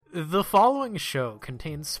The following show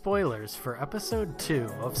contains spoilers for Episode 2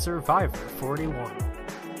 of Survivor 41.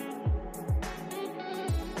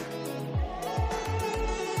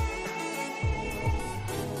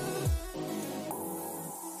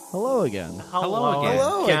 Hello again.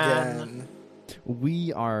 Hello again.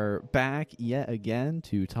 We are back yet again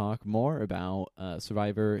to talk more about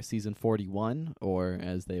Survivor Season 41, or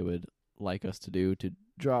as they would like us to do, to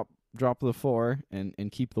drop the 4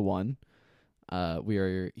 and keep the 1. We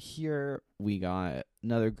are here. We got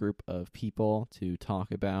another group of people to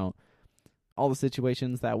talk about all the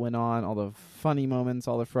situations that went on, all the funny moments,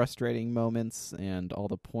 all the frustrating moments, and all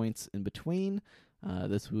the points in between.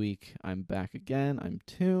 This week, I'm back again. I'm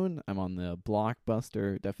Toon. I'm on the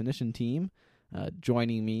Blockbuster Definition team.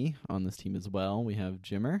 Joining me on this team as well, we have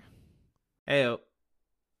Jimmer. Heyo.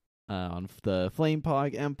 On the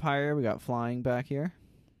Flamepog Empire, we got Flying back here.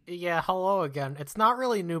 Yeah, hello again. It's not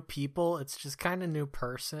really new people, it's just kind of new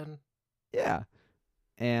person. Yeah.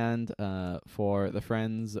 And for the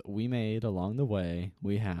friends we made along the way,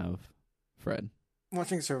 we have Fred.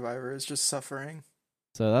 Watching Survivor is just suffering.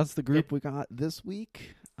 So that's the group we got this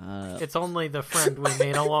week. It's only the friend we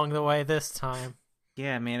made along the way this time.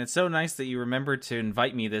 Yeah, man, it's so nice that you remembered to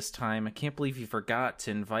invite me this time. I can't believe you forgot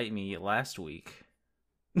to invite me last week.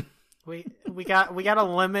 We got a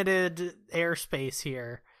limited airspace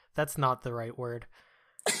here. That's not the right word.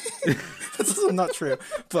 That's also not true,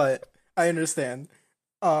 but I understand.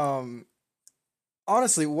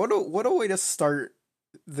 Honestly, what a way to start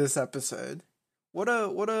this episode. What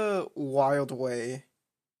a wild way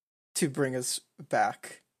to bring us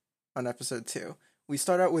back on episode 2. We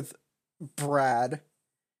start out with Brad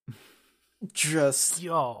just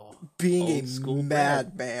being a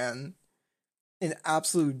madman, an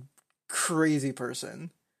absolute crazy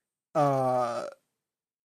person.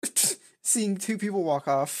 Seeing two people walk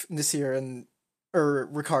off, Nasir or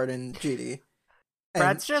Ricard and JD.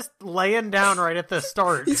 Brad's just laying down right at the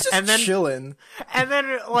start. He's just chilling. And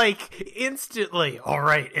then, instantly, all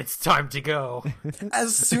right, it's time to go.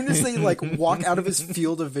 As soon as they, walk out of his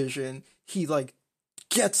field of vision, he,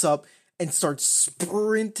 gets up and starts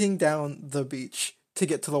sprinting down the beach to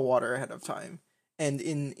get to the water ahead of time. And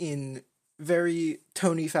in very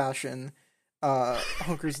Tony fashion,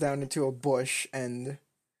 hunkers down into a bush and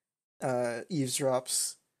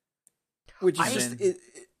eavesdrops. Which is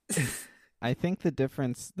I think the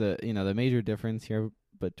difference, the major difference here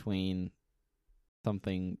between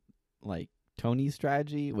something like Tony's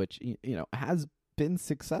strategy, which has been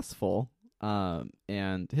successful,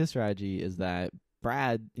 and his strategy is that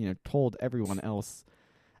Brad, told everyone else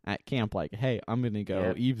at camp, hey, I'm gonna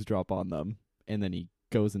go eavesdrop on them, and then he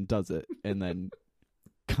goes and does it, and then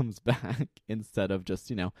comes back instead of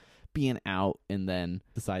just being out and then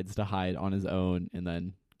decides to hide on his own and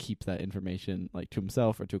then keeps that information to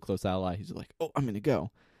himself or to a close ally. He's like, oh, I'm gonna go,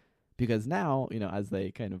 because now as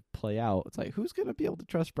they kind of play out, it's who's gonna be able to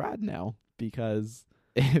trust Brad now? Because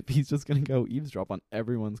if he's just gonna go eavesdrop on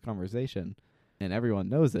everyone's conversation and everyone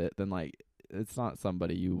knows it, then it's not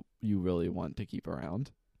somebody you really want to keep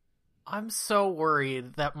around. I'm so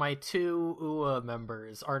worried that my two UA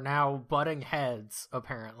members are now butting heads,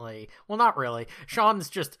 apparently. Well, not really. Sean's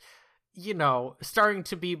just starting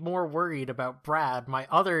to be more worried about Brad, my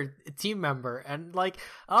other team member, and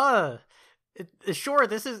sure,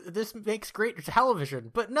 this makes great television,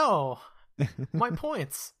 but no, my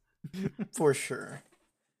points. For sure.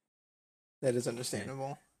 That is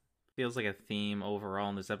understandable. Feels like a theme overall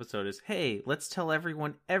in this episode is, hey, let's tell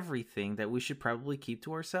everyone everything that we should probably keep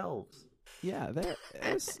to ourselves. Yeah,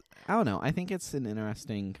 there's, I don't know, I think it's an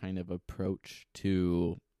interesting kind of approach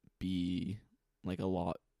to be a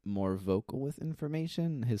lot more vocal with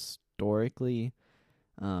information. Historically,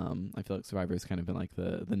 I feel like Survivor has kind of been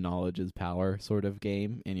the knowledge is power sort of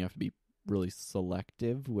game, and you have to be really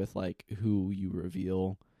selective with who you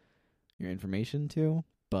reveal your information to.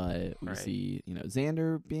 But we see,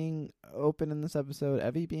 Xander being open in this episode,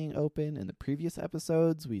 Evie being open in the previous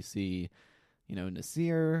episodes. We see,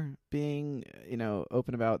 Nasir being,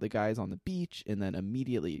 open about the guys on the beach, and then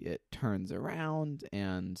immediately it turns around,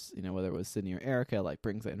 and, whether it was Sydney or Erica,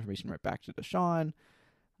 brings that information right back to Deshawn.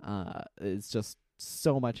 It's just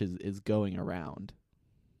so much is going around.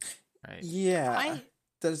 Right. Yeah,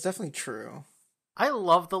 that is definitely true. I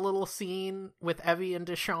love the little scene with Evie and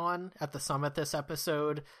Deshawn at the summit this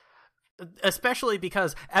episode, especially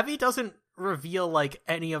because Evie doesn't reveal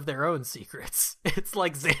any of their own secrets. It's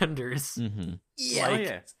Xander's. Mm-hmm.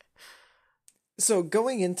 Yeah. So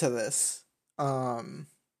going into this,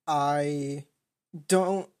 I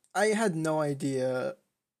had no idea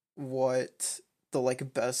what the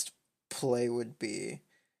best play would be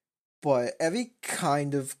but Evie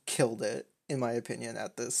kind of killed it, in my opinion,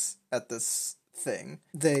 at this thing.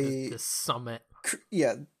 This summit.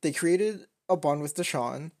 They created a bond with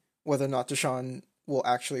Deshaun. Whether or not Deshaun will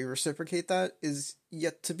actually reciprocate that is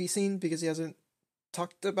yet to be seen, because he hasn't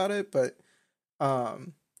talked about it, but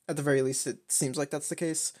at the very least it seems like that's the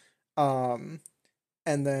case. And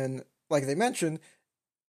then, like they mentioned,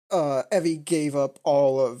 Evie gave up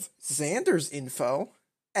all of Xander's info,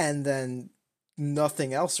 and then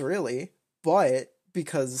nothing else really, but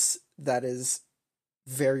because that is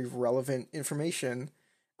very relevant information,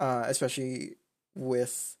 especially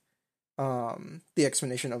with the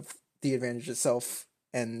explanation of the advantage itself,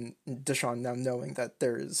 and Deshaun now knowing that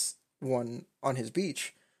there is one on his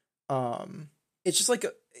beach. It's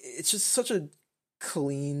just such a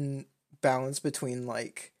clean balance between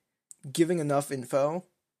like giving enough info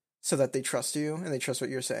so that they trust you and they trust what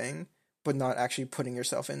you're saying, but not actually putting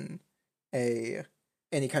yourself in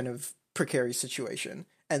any kind of precarious situation.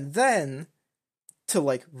 And then to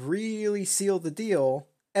like really seal the deal,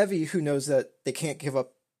 Evie, who knows that they can't give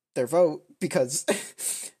up their vote because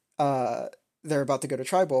they're about to go to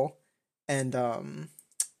tribal, and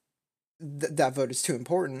that vote is too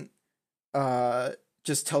important,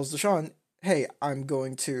 just tells Deshaun, hey, I'm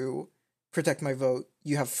going to protect my vote.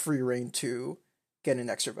 You have free reign to get an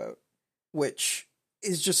extra vote. Which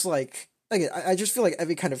is just like, again, I just feel like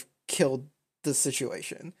Evie kind of killed the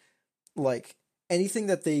situation. Like, anything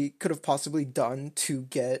that they could have possibly done to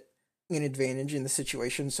get an advantage in the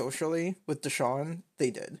situation socially with Deshaun,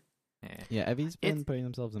 they did. Yeah, Evie's been putting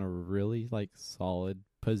themselves in a really like solid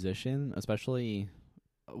position, especially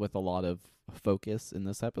with a lot of focus in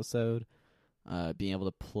this episode. Being able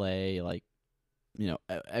to play like, you know,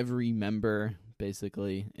 every member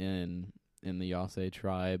basically in the Yase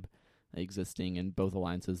tribe, existing in both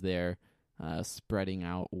alliances there, spreading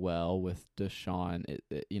out well with Deshaun.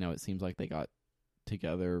 It seems like they got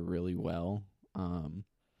together really well.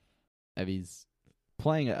 Evie's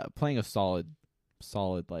playing a solid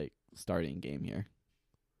like starting game here.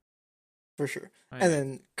 For sure. And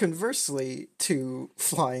then conversely to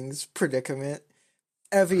Flying's predicament,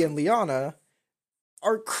 Evie and Liana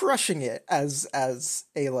are crushing it as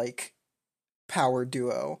a like power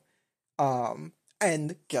duo.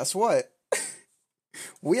 And guess what?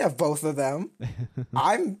 We have both of them.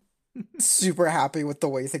 I'm super happy with the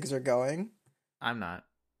way things are going. I'm not.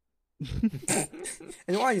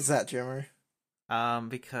 And why is that, Jimmer?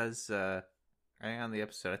 Because right on the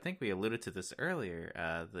episode, I think we alluded to this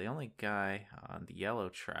earlier, the only guy on the Yellow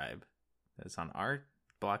Tribe that's on our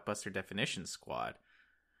Blockbuster Definition Squad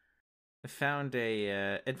found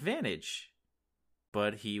a advantage,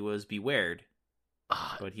 but he was bewared.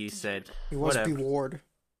 But he said, he was whatever. bewared.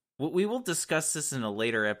 We will discuss this in a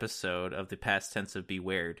later episode of the past tense of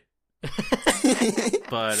bewared.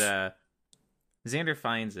 But Xander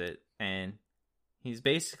finds it, and he's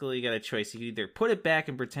basically got a choice. He can either put it back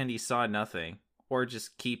and pretend he saw nothing, or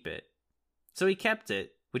just keep it. So he kept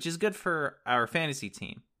it, which is good for our fantasy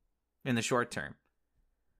team in the short term.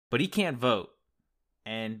 But he can't vote.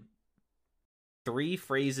 And 3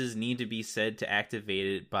 phrases need to be said to activate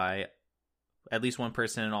it by at least one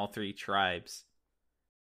person in all 3 tribes.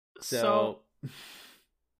 So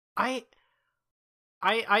I'm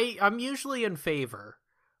usually in favor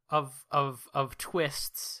of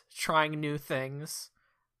twists, trying new things,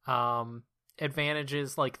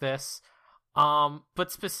 advantages like this.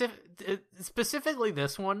 But specifically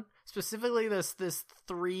this one, this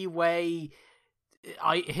 3-way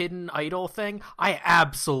hidden idol thing, I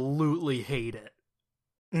absolutely hate it.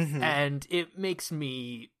 Mm-hmm. And it makes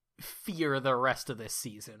me fear the rest of this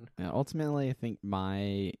season. Yeah, ultimately, I think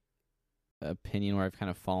my opinion where I've kind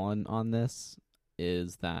of fallen on this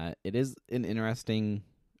is that it is an interesting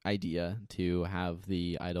idea to have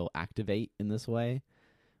the idol activate in this way,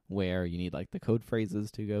 where you need like the code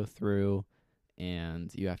phrases to go through and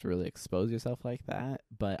you have to really expose yourself like that.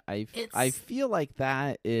 But I feel like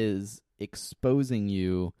that is exposing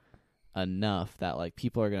you enough that like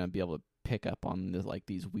people are going to be able to pick up on this, like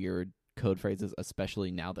these weird code phrases,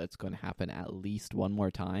 especially now that it's going to happen at least one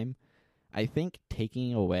more time. I think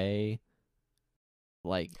taking away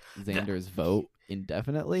like Xander's vote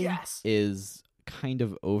indefinitely is kind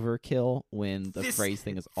of overkill when the phrase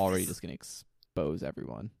thing is already just going to expose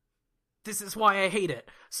everyone. This is why I hate it.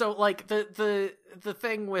 So like the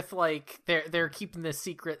thing with like they're keeping this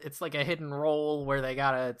secret, it's like a hidden role where they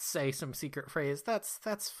gotta say some secret phrase.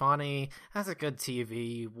 That's funny. That's a good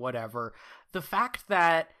TV, whatever. The fact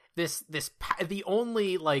that the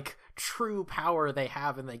only like true power they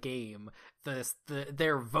have in the game,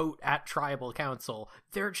 their vote at tribal council,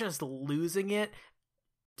 they're just losing it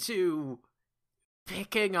to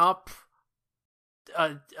picking up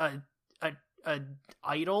a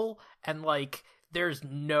idol and like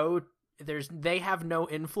they have no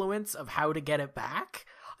influence of how to get it back.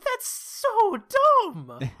 That's so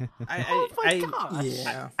dumb. Oh my gosh.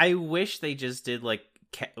 Yeah. I wish they just did like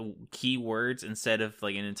keywords instead of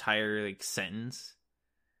like an entire like sentence.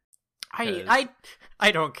 I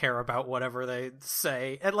don't care about whatever they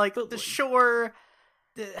say, and like sure.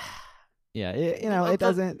 Yeah, it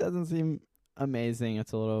doesn't seem amazing.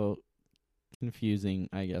 It's a little confusing,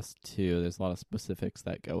 I guess, too. There's a lot of specifics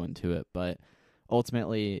that go into it, but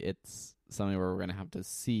ultimately, it's something where we're gonna have to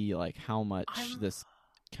see like how much this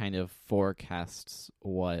kind of forecasts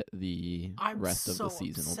what the rest of the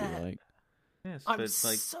season will be like. Yes, I'm but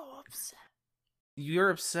like so upset. you're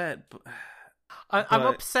upset. I'm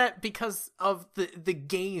upset because of the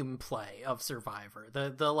gameplay of Survivor.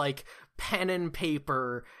 The like pen and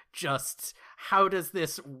paper, just how does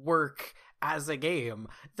this work as a game?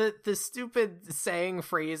 The stupid saying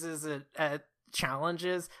phrases at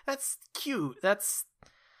challenges, that's cute. That's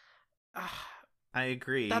I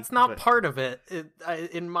agree. That's not part of it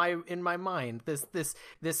in my mind.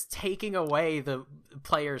 This taking away the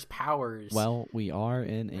players' powers. Well, we are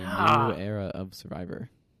in a new era of Survivor.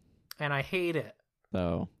 And I hate it.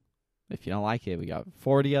 So, if you don't like it, we got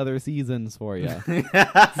 40 other seasons for you.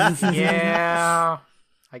 Yeah.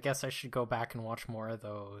 I guess I should go back and watch more of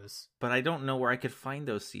those. But I don't know where I could find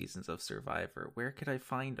those seasons of Survivor. Where could I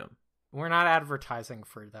find them? We're not advertising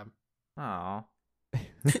for them. Oh.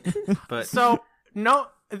 But So, no,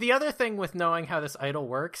 the other thing with knowing how this idol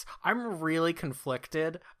works, I'm really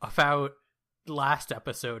conflicted about last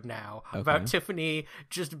episode now. Okay. About Tiffany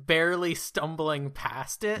just barely stumbling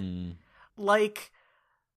past it. Like,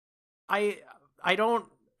 I don't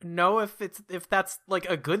know if that's like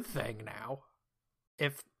a good thing now.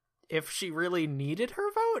 If she really needed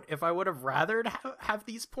her vote, if I would have rathered have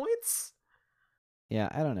these points. Yeah,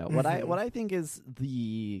 I don't know. What I think is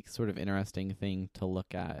the sort of interesting thing to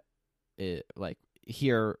look at, it like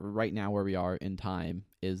here right now where we are in time,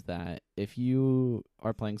 is that if you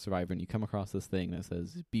are playing Survivor and you come across this thing that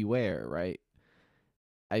says beware, right?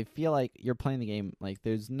 I feel like you're playing the game like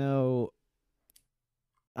there's no,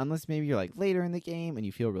 unless maybe you're like later in the game and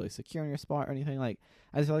you feel really secure in your spot or anything, like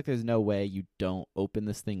I just feel like there's no way you don't open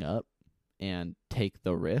this thing up and take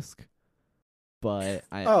the risk. But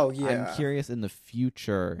I'm curious in the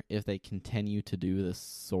future if they continue to do this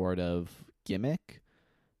sort of gimmick,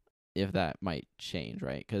 if that might change,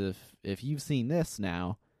 right? Because if you've seen this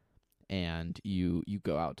now and you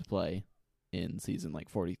go out to play in season like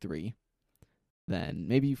 43, then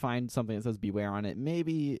maybe you find something that says beware on it.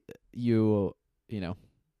 Maybe you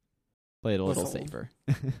play it a little safer.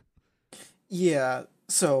 Yeah,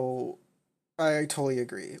 so I totally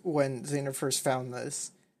agree. When Xander first found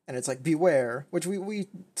this, and it's like beware, which we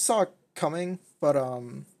saw coming, but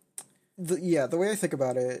the way I think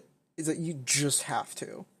about it is that you just have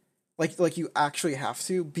to, like you actually have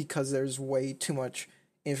to, because there's way too much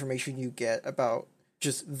information you get about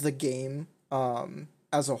just the game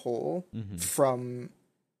as a whole from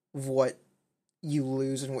what you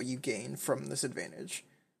lose and what you gain from this advantage.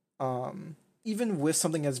 Even with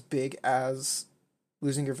something as big as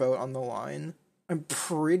losing your vote on the line, I'm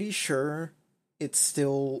pretty sure it's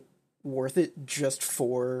still worth it just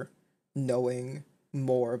for knowing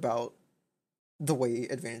more about the way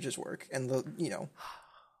advantages work and the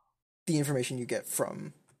information you get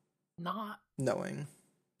from not knowing.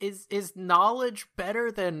 Is knowledge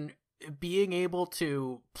better than being able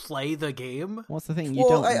to play the game? Well, it's the thing, you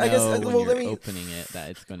don't know I guess, when well, you're opening it that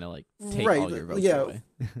it's going to like take right, all your votes yeah. away.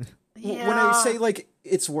 Yeah. When I say like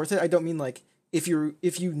it's worth it, I don't mean like if you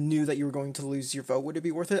knew that you were going to lose your vote, would it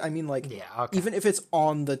be worth it? I mean like even if it's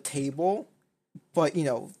on the table, but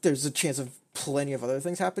there's a chance of plenty of other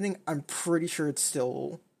things happening, I'm pretty sure it's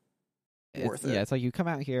still worth it. Yeah, it's like you come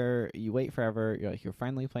out here, you wait forever, you're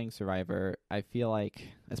finally playing Survivor. I feel like,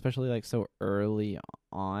 especially like so early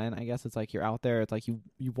on, I guess it's like you're out there, it's like you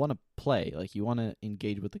want to play, like you want to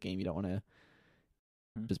engage with the game. You don't want to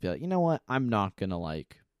just be like, you know what, I'm not going to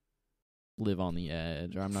like live on the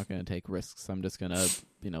edge, or I'm not going to take risks. I'm just going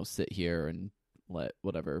to, sit here and let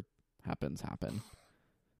whatever happens happen.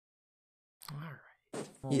 All right.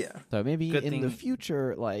 Well, yeah. So maybe in the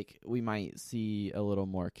future, like, we might see a little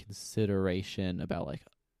more consideration about, like,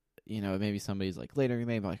 maybe somebody's like later,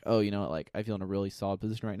 maybe like, oh, you know what, like, I feel in a really solid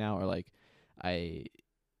position right now, or like, I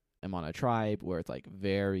am on a tribe where it's like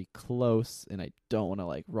very close and I don't want to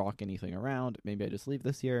like rock anything around. Maybe I just leave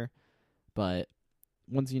this year. But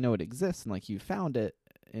once you know it exists and like you found it,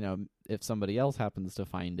 if somebody else happens to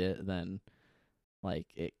find it, then like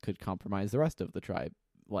it could compromise the rest of the tribe.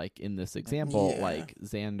 like in this example, Yeah. like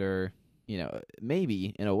Xander,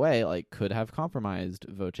 maybe in a way, like could have compromised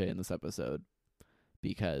Voce in this episode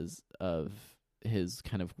because of his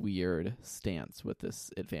kind of weird stance with this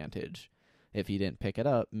advantage. If he didn't pick it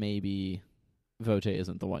up, maybe Voce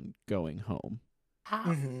isn't the one going home. How?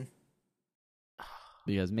 Mm-hmm.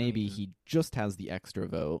 Because maybe he just has the extra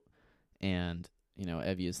vote, and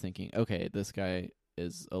Evie is thinking, okay, this guy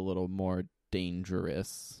is a little more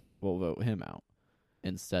dangerous, we'll vote him out,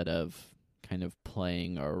 instead of kind of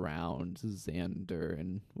playing around Xander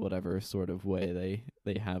in whatever sort of way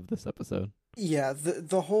they have this episode. Yeah,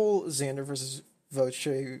 the whole Xander versus Voce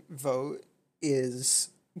vote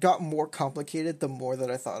got more complicated the more that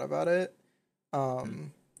I thought about it.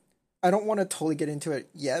 I don't want to totally get into it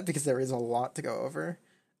yet because there is a lot to go over.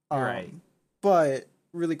 Right. But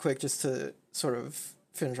really quick, just to sort of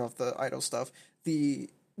finish off the idol stuff, the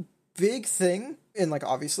big thing, and like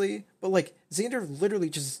obviously, but like Xander literally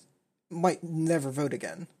just might never vote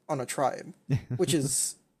again on a tribe, which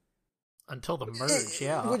is Until the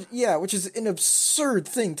merge, which is an absurd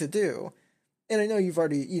thing to do. And I know you've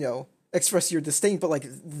already, expressed your disdain, but like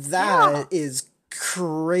that is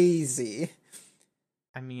crazy.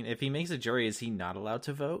 I mean, if he makes a jury, is he not allowed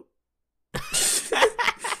to vote?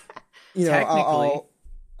 Technically,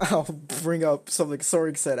 I'll bring up something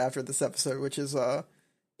Sorik said after this episode, which is,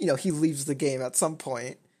 he leaves the game at some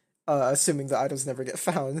point, assuming the idols never get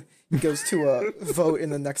found. He goes to a vote in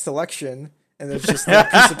the next election, and there's just a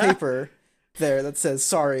piece of paper there that says,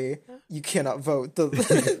 "Sorry, you cannot vote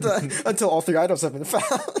until all 3 idols have been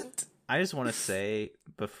found." I just want to say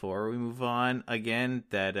before we move on again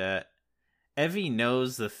that Evie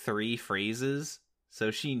knows the 3 phrases,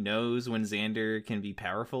 so she knows when Xander can be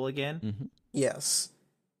powerful again. Mm-hmm.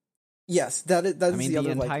 Yes, that is I mean, the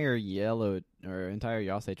other entire Yellow or entire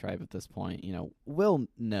Yase tribe at this point, will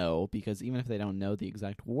know, because even if they don't know the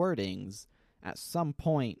exact wordings, at some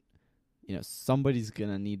point, somebody's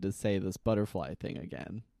gonna need to say this butterfly thing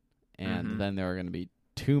again, and then there are gonna be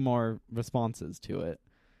 2 more responses to it.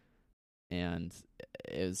 And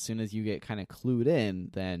as soon as you get kind of clued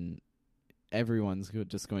in, then everyone's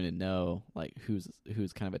just going to know like who's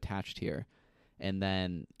kind of attached here. And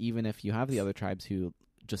then even if you have the other tribes who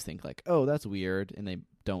just think like, oh, that's weird, and they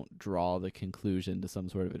don't draw the conclusion to some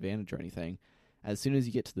sort of advantage or anything, as soon as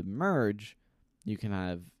you get to the merge, you can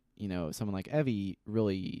have someone like Evie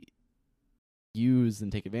really use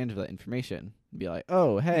and take advantage of that information and be like,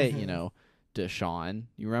 oh, hey, Deshaun,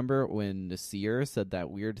 you remember when Nasir said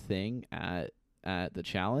that weird thing at the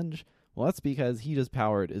challenge? Well, that's because he just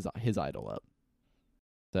powered his idol up.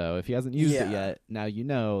 So if he hasn't used it yet, now you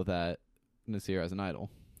know that Nasir has an idol.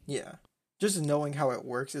 Yeah. Just knowing how it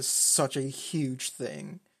works is such a huge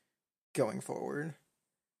thing going forward.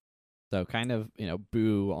 So kind of,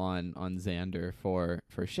 boo on Xander for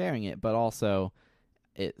sharing it, but also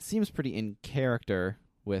it seems pretty in character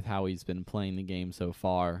with how he's been playing the game so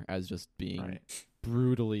far, as just being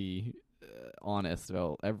brutally honest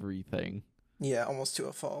about everything. Yeah, almost to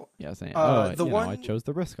a fault. Yeah, saying, I chose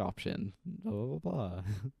the risk option. Blah, blah, blah.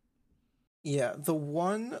 Yeah, the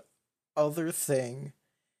one other thing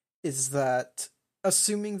is that,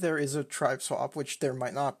 assuming there is a tribe swap, which there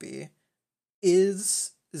might not be,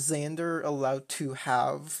 is Xander allowed to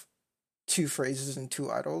have 2 phrases and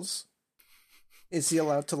 2 idols? Is he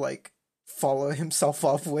allowed to, like, follow himself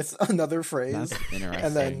up with another phrase? That's interesting.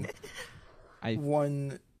 And then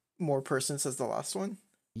one more person says the last one?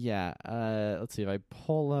 Yeah, let's see if I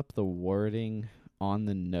pull up the wording on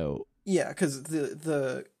the note. Yeah, because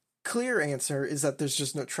the clear answer is that there's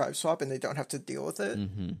just no tribe swap and they don't have to deal with it.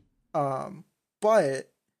 Mm-hmm.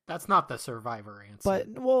 But that's not the Survivor answer. But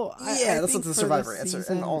that's not the Survivor answer.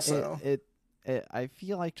 Season, and also, I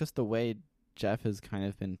feel like just the way Jeff has kind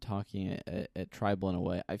of been talking at Tribal in a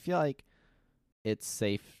way, I feel like it's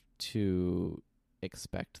safe to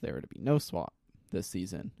expect there to be no swap this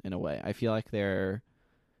season. In a way, I feel like they're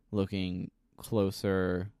looking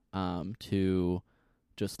closer to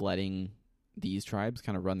just letting these tribes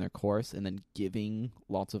kind of run their course and then giving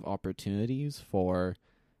lots of opportunities for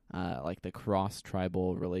like the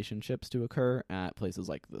cross-tribal relationships to occur at places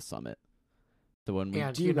like the Summit. So when we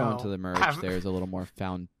do go into the merge, there's a little more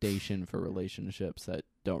foundation for relationships that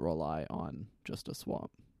don't rely on just a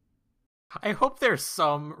swap. I hope there's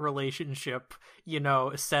some relationship,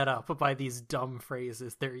 set up by these dumb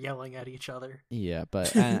phrases they're yelling at each other. Yeah,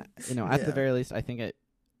 but, at the very least, I think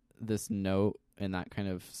this note in that kind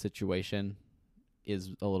of situation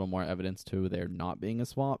is a little more evidence to there not being a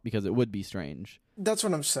swap, because it would be strange. That's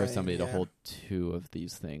what I'm saying. For somebody to hold 2 of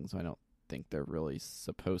these things. I don't think they're really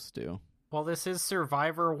supposed to. Well, this is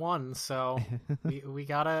Survivor 1, so we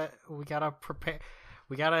gotta prepare.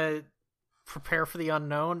 We gotta prepare for the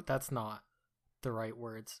unknown. That's not the right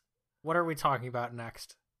words. What are we talking about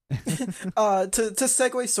next? To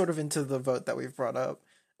segue sort of into the vote that we've brought up,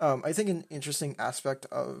 I think an interesting aspect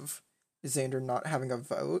of Xander not having a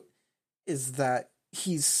vote is that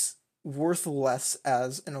he's worth less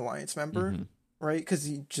as an alliance member, right? Because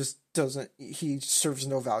he just he serves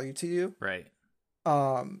no value to you. Right.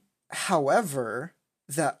 However,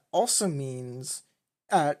 that also means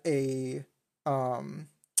at a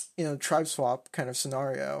tribe swap kind of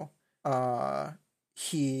scenario,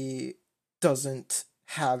 he doesn't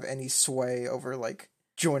have any sway over like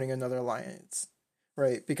joining another alliance,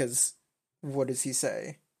 right? Because what does he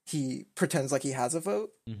say? He pretends like he has a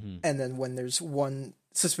vote, and then when there's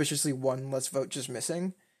suspiciously one less vote just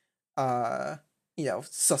missing,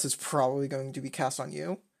 sus is probably going to be cast on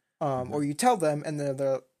you. Or you tell them, and then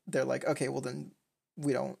they're like, okay, well then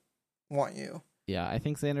we don't want you. Yeah, I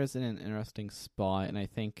think Xander's in an interesting spot, and I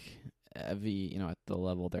think Evie, at the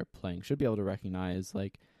level they're playing, should be able to recognize,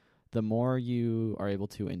 like, the more you are able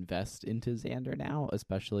to invest into Xander now,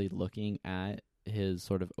 especially looking at his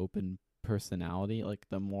sort of open personality, like,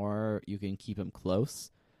 the more you can keep him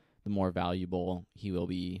close, the more valuable he will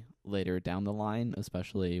be later down the line,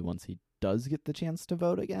 especially once he does get the chance to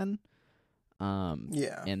vote again.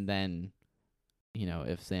 And then,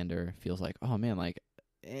 if Xander feels like, oh man, like,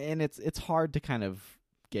 and it's hard to kind of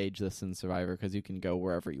gauge this in Survivor because you can go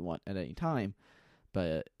wherever you want at any time.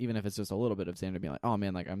 But even if it's just a little bit of Xander being like, oh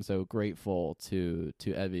man, like, I'm so grateful to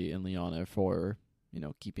Evie and Liana for,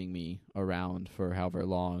 keeping me around for however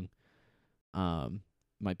long,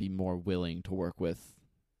 might be more willing to work with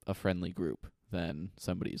a friendly group than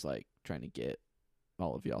somebody's like trying to get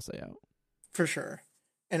all of y'all say out. For sure.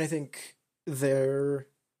 And I think there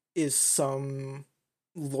is some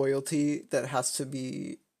loyalty that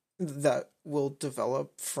will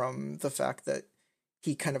develop from the fact that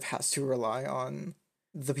he kind of has to rely on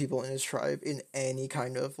the people in his tribe in any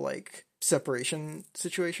kind of like separation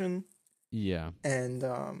situation. Yeah. And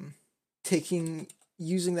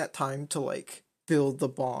using that time to like build the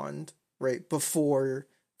bond right before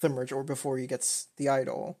the merge or before he gets the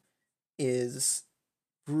idol is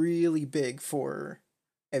really big for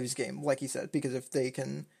Evie's game, like he said, because if they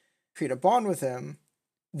can create a bond with him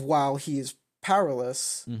while he's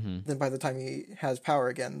powerless, then by the time he has power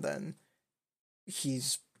again, then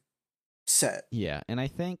he's set. Yeah, and I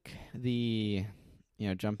think the,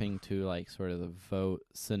 jumping to like sort of the vote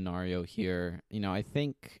scenario here, I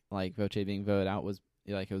think like Voce being voted out was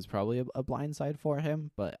like, it was probably a blindside for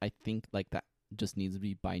him, but I think like that just needs to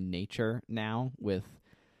be by nature now with,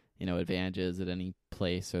 advantages at any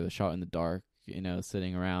place or the shot in the dark,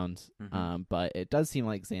 sitting around. But it does seem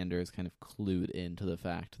like Xander is kind of clued into the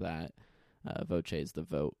fact that Voce is the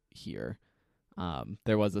vote here.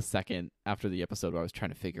 There was a second after the episode where I was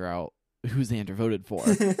trying to figure out who Xander voted for.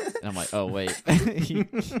 And I'm like, oh, wait, he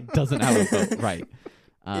doesn't have a vote. Right.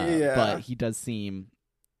 But he does seem,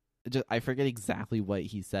 I forget exactly what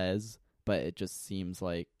he says, but it just seems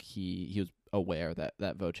like he was aware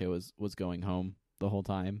that Voce was going home the whole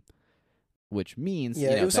time, which means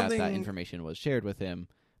that information was shared with him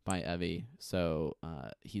by Evie, so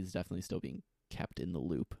he's definitely still being kept in the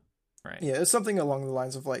loop. Right. Yeah, it's something along the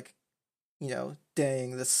lines of like,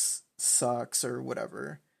 dang, this sucks or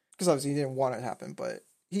whatever. Because obviously he didn't want it to happen, but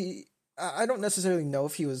I don't necessarily know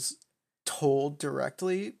if he was told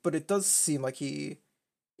directly, but it does seem like he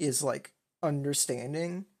is like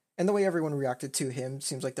understanding. And the way everyone reacted to him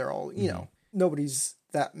seems like they're all, nobody's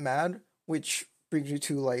that mad, which brings you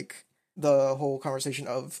to like the whole conversation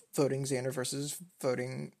of voting Xander versus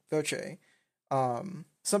voting Voce.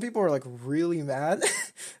 Some people are like really mad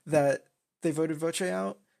that they voted Voce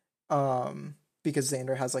out, because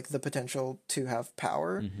Xander has like the potential to have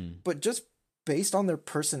power, but just based on their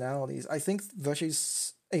personalities, I think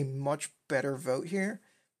Voce's a much better vote here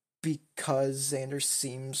because Xander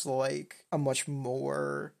seems like a much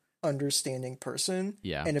more understanding person.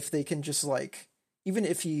 Yeah. And if they can just like, even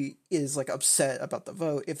if he is like upset about the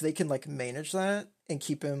vote, if they can like manage that and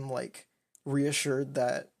keep him like reassured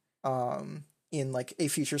that in like a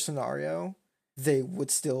future scenario they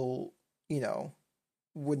would still,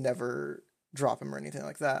 would never drop him or anything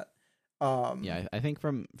like that. I think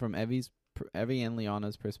from Evie and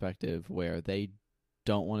Liana's perspective, where they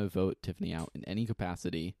don't want to vote Tiffany out in any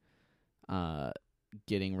capacity,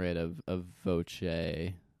 getting rid of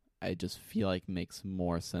Voce, I just feel like makes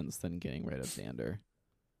more sense than getting rid of Xander.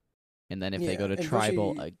 And then if they go to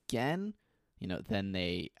tribal again, then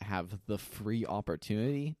they have the free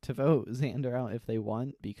opportunity to vote Xander out if they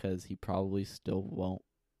want, because he probably still won't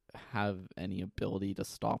have any ability to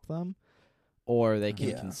stop them. or they can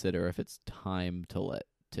Yeah. consider if it's time to let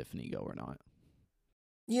Tiffany go or not.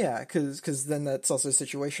 Yeah, because then that's also a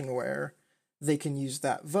situation where they can use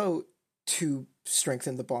that vote to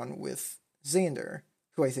strengthen the bond with Xander,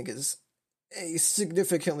 who I think is a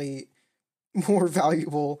significantly more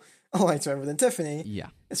valuable alliance member than Tiffany,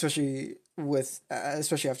 Yeah. especially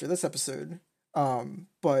after this episode.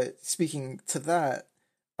 But speaking to that,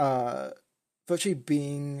 Voce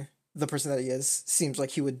being the person that he is, seems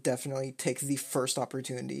like he would definitely take the first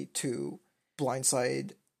opportunity to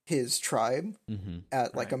blindside his tribe Mm-hmm.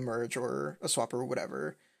 at like Right. a merge or a swap or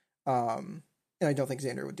whatever. And I don't think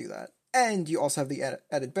Xander would do that. And you also have the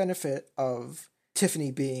added benefit of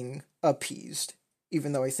Tiffany being appeased,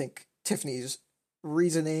 even though I think Tiffany's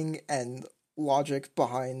reasoning and logic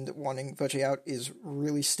behind wanting Voce out is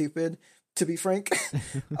really stupid, to be frank.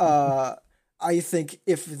 I think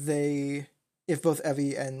if both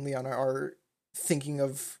Evie and Liana are thinking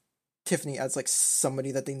of Tiffany as like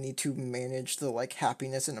somebody that they need to manage the like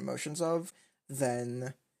happiness and emotions of,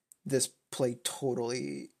 then this play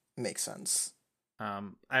totally makes sense.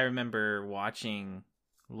 I remember watching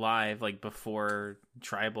live like before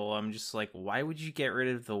Tribal. I'm just like, why would you get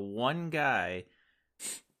rid of the one guy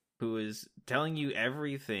who is telling you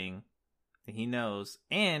everything that he knows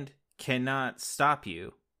and cannot stop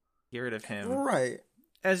you? Get rid of him. Right.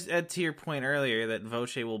 As to your point earlier, that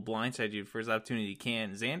Voce will blindside you for his opportunity he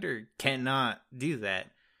can. Xander cannot do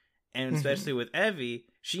that. And especially with Evie,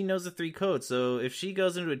 she knows the 3 codes. So if she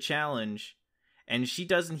goes into a challenge and she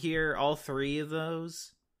doesn't hear all 3 of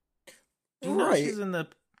those, you know Right. she's in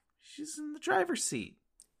the driver's seat.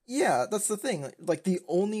 Yeah, that's the thing. Like the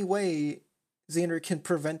only way Xander can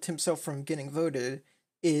prevent himself from getting voted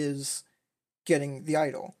is getting the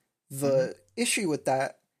idol. The issue with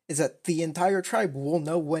that is that the entire tribe will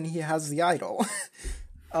know when he has the idol.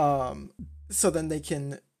 So then they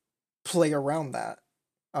can play around that.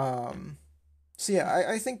 So yeah,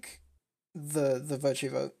 I think the Voce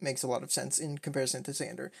vote makes a lot of sense in comparison to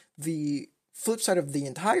Xander. The flip side of the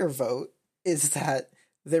entire vote is that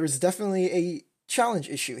there is definitely a challenge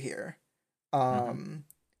issue here,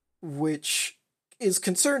 which is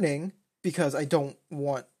concerning because I don't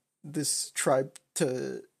want this tribe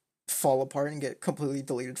to fall apart and get completely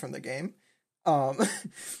deleted from the game,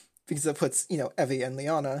 because it puts Evie and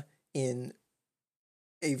Liana in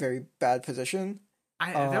a very bad position.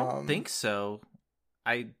 I don't think so.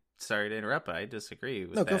 Sorry to interrupt, but I disagree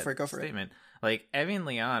with No, that go for it. statement. Like Evie and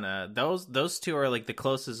Liana, those two are like the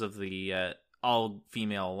closest of the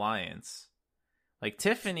all-female alliance. Like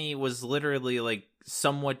Tiffany was literally like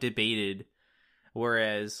somewhat debated,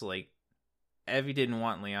 whereas like Evie didn't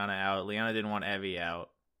want Liana out, Liana didn't want Evie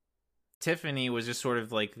out. Tiffany was just sort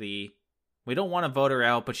of like we don't want to vote her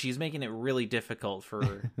out, but she's making it really difficult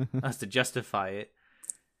for us to justify it.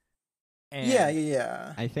 And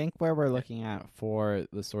Yeah. I think where we're looking at for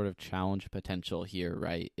the sort of challenge potential here,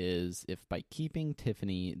 right, is if by keeping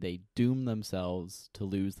Tiffany, they doom themselves to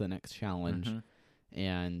lose the next challenge,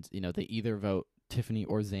 and, they either vote Tiffany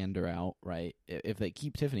or Xander out, right? If they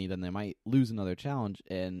keep Tiffany, then they might lose another challenge,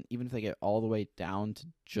 and even if they get all the way down to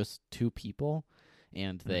just 2 people,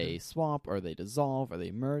 and they swap, or they dissolve, or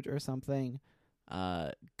they merge or something,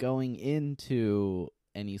 going into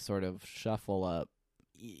any sort of shuffle up,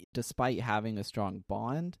 despite having a strong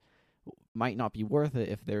bond, might not be worth it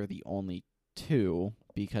if they're the only 2,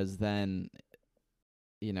 because then,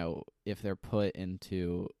 if they're put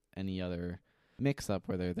into any other mix-up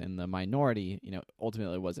where they're in the minority,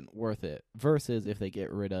 ultimately it wasn't worth it. Versus if they get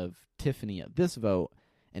rid of Tiffany at this vote,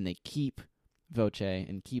 and they keep Voce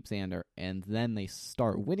and keep Xander, and then they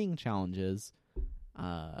start winning challenges,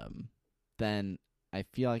 then I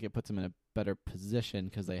feel like it puts them in a better position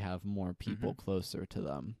because they have more people closer to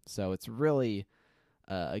them. So it's really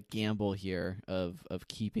a gamble here of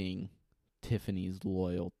keeping Tiffany's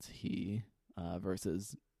loyalty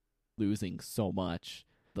versus losing so much.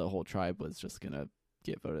 The whole tribe was just going to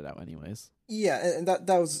get voted out anyways. Yeah, and that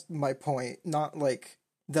was my point. Not like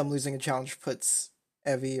them losing a challenge puts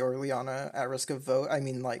Evie or Liana at risk of vote. I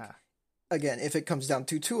mean, like, again, if it comes down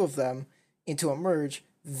to 2 of them into a merge,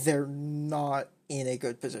 they're not in a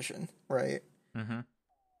good position, right?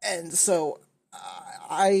 And so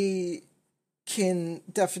I can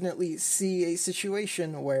definitely see a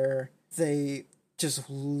situation where they just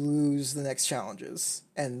lose the next challenges,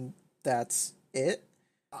 and that's it.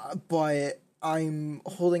 But I'm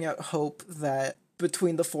holding out hope that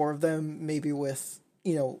between the 4 of them, maybe with,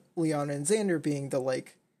 Liana and Xander being the,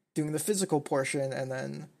 like, doing the physical portion, and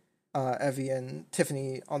then Evie and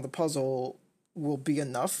Tiffany on the puzzle will be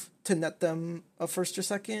enough to net them a first or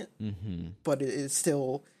second. But it is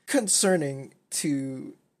still concerning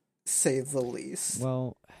to say the least.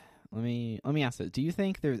 Well, let me ask this. Do you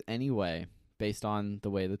think there's any way, based on the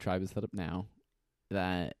way the tribe is set up now,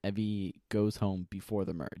 that Evie goes home before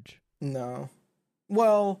the merge? No.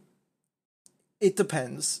 Well, it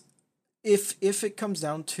depends. If it comes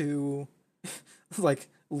down to like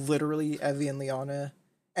literally Evie and Liana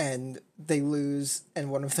and they lose and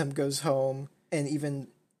one of them goes home, and even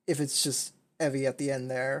if it's just Evie at the end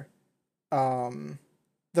there,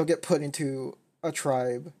 they'll get put into a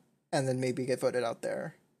tribe and then maybe get voted out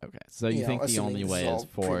there. Okay, so you think the assuming only way is dissolve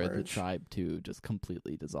for the pre-merge. tribe to just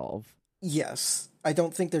completely dissolve? Yes. I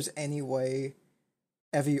don't think there's any way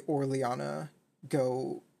Evie or Liana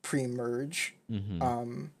go pre-merge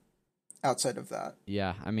Mm-hmm. outside of that.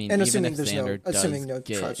 Yeah, I mean, And even assuming if there's Xander does assuming no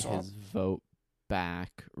get tribe swap. his vote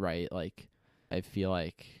back, right? Like, I feel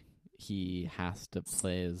like he has to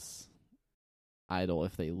play his idol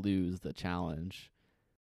if they lose the challenge.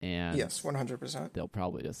 And Yes, 100%. they'll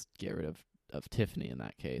probably just get rid of Tiffany in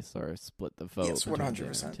that case, or split the vote Yes, between Xander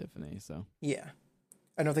 100%. and Tiffany. So Yeah.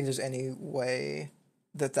 I don't think there's any way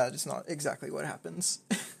that is not exactly what happens.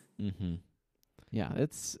 mm-hmm. Yeah,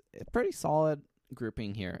 it's a pretty solid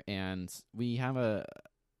grouping here, and we have a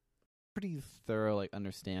pretty thorough like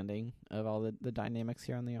understanding of all the dynamics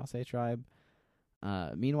here on the Yosei tribe.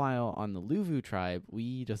 Meanwhile, on the Luvu tribe,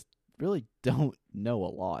 we just really don't know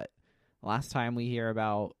a lot. Last time we hear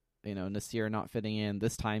about, Nasir not fitting in.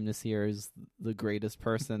 This time Nasir is the greatest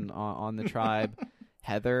person on the tribe.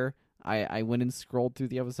 Heather, I went and scrolled through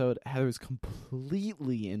the episode. Heather's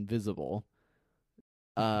completely invisible.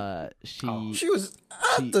 She was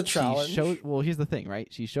at the challenge. Well, here's the thing, right?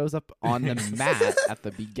 She shows up on the mat at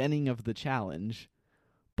the beginning of the challenge,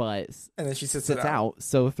 but and then she sits out.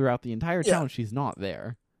 So throughout the entire Yeah. challenge, she's not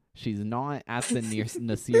there. She's not at the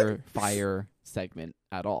Nasir fire segment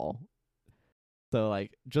at all. So,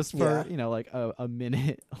 like, just for, like a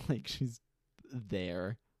minute, like, she's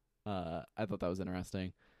there. I thought that was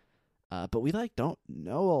interesting. But we, like, don't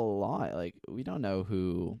know a lot. Like, we don't know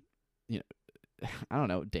who, I don't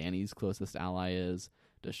know, Danny's closest ally is,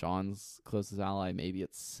 Deshaun's closest ally. Maybe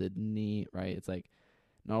it's Sydney, right? It's, like,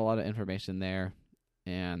 not a lot of information there.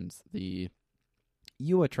 And the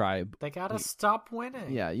Yua tribe. They gotta stop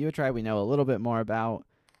winning. Yeah, Yua tribe we know a little bit more about.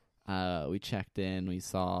 We checked in. We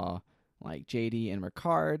saw, like, JD and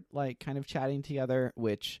Ricard, like, kind of chatting together,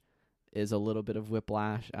 which is a little bit of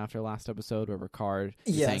whiplash after last episode where Ricard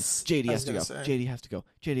is saying, JD has to go, JD has to go,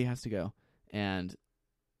 JD has to go. And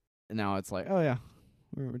now it's like, oh, yeah,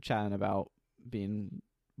 we're chatting about being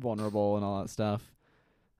vulnerable and all that stuff.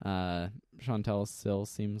 Chantel still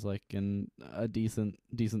seems like in a decent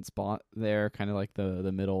spot there, kind of like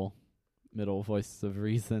the middle voice of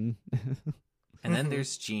reason. And then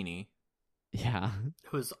there's Jeannie. Yeah.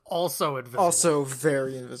 Who's also invisible. Also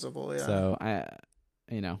very invisible, yeah. So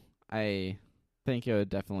I think it would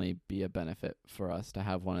definitely be a benefit for us to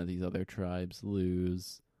have one of these other tribes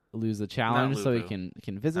lose the challenge so we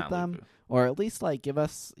can visit them, Luvu. or at least like give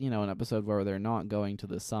us, an episode where they're not going to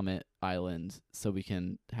the summit island so we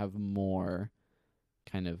can have more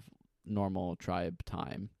kind of normal tribe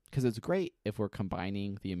time. Because it's great if we're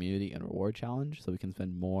combining the immunity and reward challenge so we can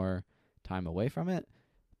spend more time away from it,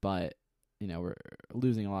 but we're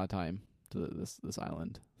losing a lot of time to this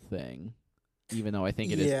island thing, even though I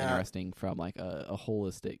think it is interesting from like a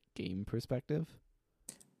holistic game perspective.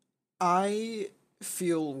 I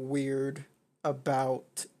feel weird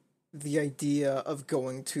about the idea of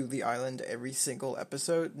going to the island every single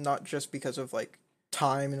episode, not just because of like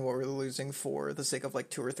time and what we're losing for the sake of like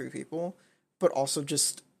 2 or 3 people, but also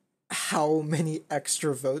just how many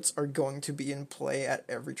extra votes are going to be in play at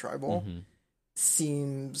every tribal. Mm-hmm.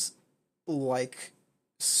 Seems like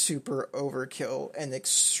super overkill and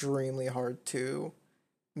extremely hard to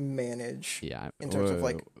manage. Yeah, in terms of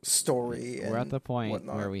like story. We're at the point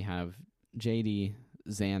whatnot. where we have JD,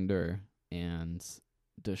 Xander, and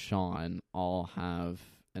Deshaun all have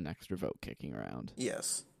an extra vote kicking around.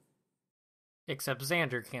 Yes, Except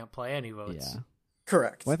Xander can't play any votes. Yeah.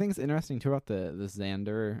 correct. What I think is interesting too about the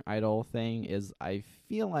Xander idol thing is I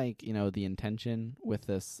feel like, the intention with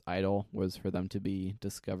this idol was for them to be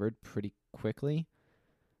discovered pretty quickly.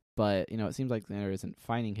 But, it seems like Xander isn't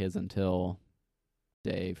finding his until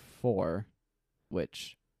day 4,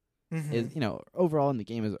 which Mhm. is, overall in the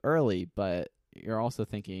game is early, but you're also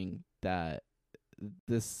thinking that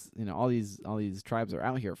this, all these tribes are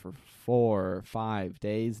out here for 4 or 5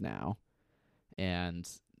 days now, and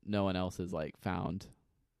no one else has like found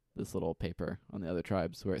this little paper on the other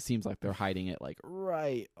tribes, where it seems like they're hiding it like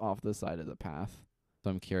right off the side of the path. So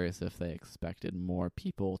I'm curious if they expected more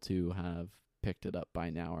people to have picked it up by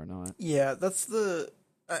now or not. Yeah, that's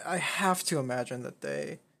I have to imagine that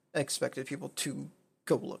they expected people to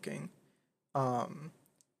go looking.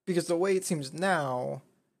 Because the way it seems now,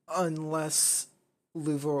 unless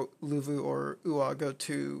Luvu or Ua go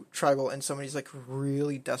to tribal and somebody's like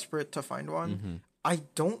really desperate to find one, I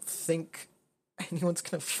don't think anyone's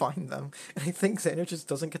gonna find them. And I think Xander just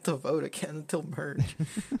doesn't get to vote again until merge.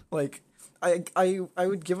 Like, I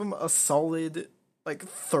would give him a solid like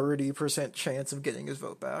 30% chance of getting his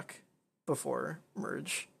vote back before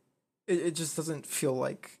merge. It just doesn't feel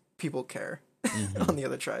like people care on the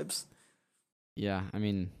other tribes. Yeah, I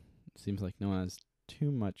mean, seems like no one has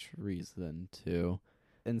too much reason to.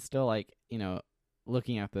 And still, like, you know,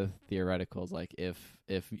 looking at the theoreticals, like, if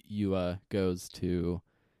Yua goes to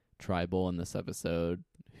tribal in this episode,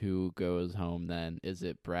 who goes home then? Is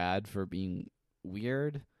it Brad for being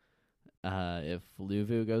weird? If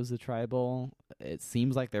Luvu goes to tribal, it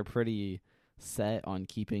seems like they're pretty set on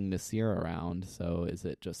keeping Nasir around, so is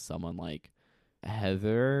it just someone like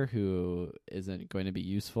Heather who isn't going to be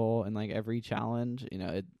useful in like every challenge? You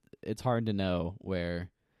know, it's hard to know where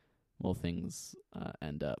will things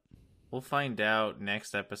end up. We'll find out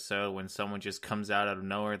next episode when someone just comes out of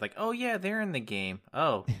nowhere, like, oh yeah, they're in the game.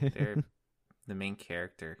 Oh, they're the main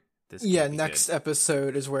character. This next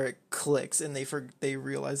episode is where it clicks and they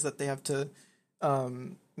realize that they have to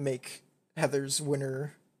make Heather's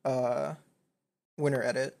winner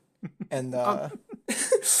edit, and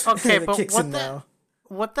okay, and but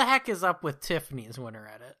what the heck is up with Tiffany's winner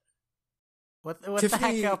edit? What Tiffany, the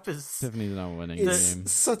heck up is Tiffany's not winning the game.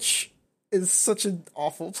 Is such an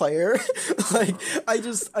awful player. Like,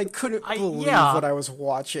 I couldn't believe what I was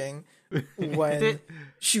watching when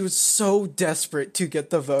she was so desperate to get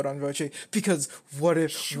the vote on Voce, because what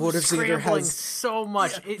if Xander has so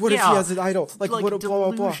much? If he has an idol? Like what?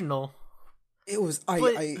 Blah blah blah. It was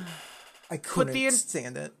I couldn't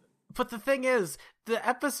stand it. But the thing is, the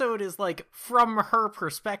episode is like from her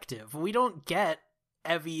perspective. We don't get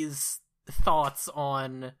Evie's thoughts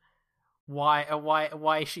on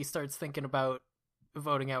why she starts thinking about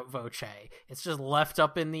voting out Voce. It's just left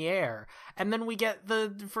up in the air. And then we get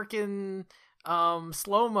the freaking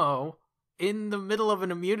slow-mo in the middle of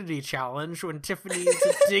an immunity challenge when Tiffany's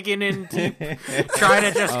digging in deep, trying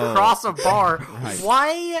to just cross a bar. Right.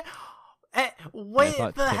 Why?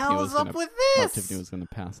 What the hell is up with this? I thought Tiffany was going to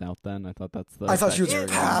pass out then. I thought that's the... I thought she was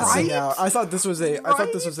passing out. I thought this was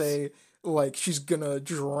a like, she's gonna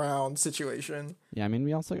drown situation. Yeah, I mean,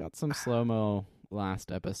 we also got some slow-mo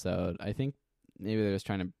last episode. I think maybe they're just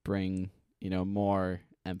trying to bring, you know, more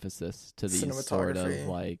emphasis to these sort of,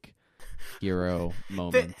 like, hero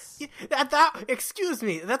moments. Excuse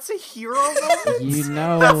me, that's a hero moment? You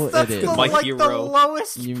know that's it is. Like the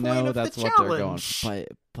lowest you point know of that's the what challenge. they're going.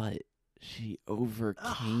 But she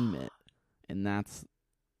overcame it, and that's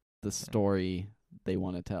the story they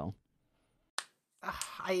want to tell.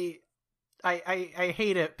 I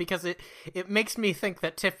hate it because it makes me think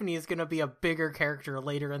that Tiffany is going to be a bigger character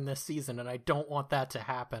later in this season, and I don't want that to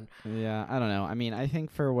happen. Yeah, I don't know. I mean, I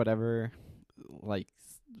think for whatever like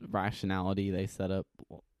rationality they set up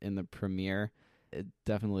in the premiere, it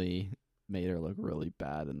definitely made her look really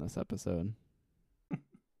bad in this episode.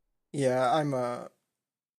 Yeah, I'm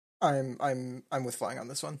with Flying on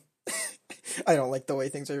this one. I don't like the way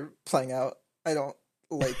things are playing out. I don't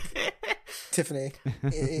like Tiffany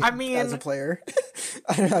as a player.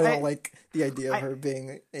 I don't like the idea of her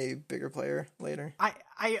being a bigger player later.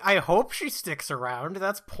 I hope she sticks around.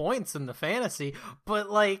 That's points in the fantasy. But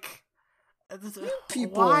like,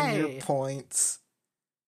 people why? And your points.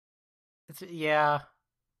 Yeah.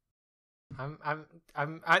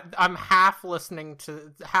 I'm half watching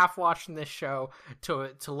this show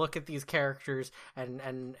to look at these characters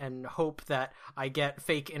and hope that I get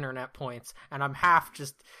fake internet points, and I'm half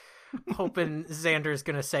just hoping Xander's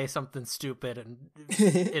gonna say something stupid and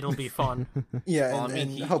it'll be fun. Yeah, well,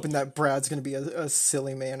 and hoping that Brad's gonna be a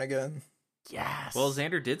silly man again. Yes. Well,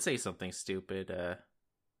 Xander did say something stupid,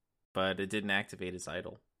 but it didn't activate his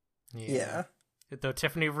idol. Yeah. Though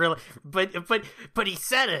Tiffany really, but he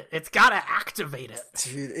said it. It's gotta activate it,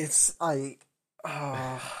 dude. It's waiting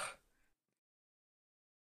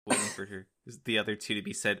for the other two to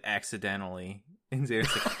be said accidentally, and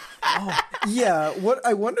Xander's like, oh yeah. What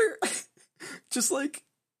I wonder, just like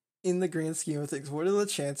in the grand scheme of things, what are the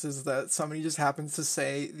chances that somebody just happens to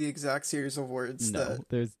say the exact series of words that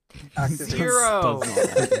there's zero?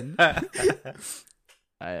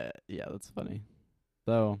 Yeah, that's funny.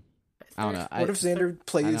 So. I don't know. What if Xander I know, I was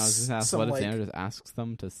plays just ask, some what if like? Xander just asks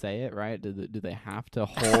them to say it, right? Do they have to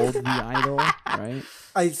hold the idol, right?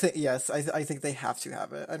 I think yes. I think they have to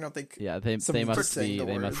have it. I don't think. Yeah, they Somebody must just saying be. the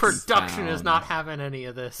They must words. be Production is bound. not having any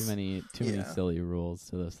of this. Too many Yeah. silly rules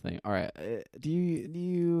to this thing. All right, do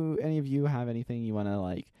you any of you have anything you want to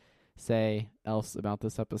like say else about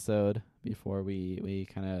this episode before we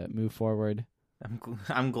kind of move forward?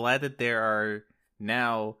 I'm glad that there are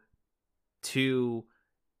now 2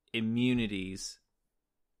 immunities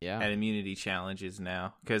Yeah, at immunity challenges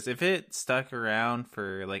now. Because if it stuck around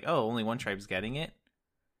for like, oh, only one tribe's getting it,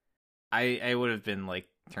 I would have been like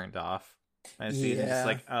turned off. As season, Yeah. just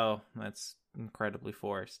like, oh, that's incredibly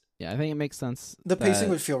forced. yeah. I think it makes sense. The pacing that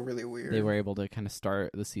would feel really weird. they were able to kind of start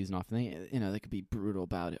the season off, and they could be brutal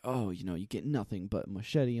about it. Oh, you get nothing but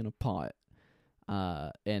machete in a pot.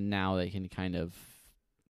 And now they can kind of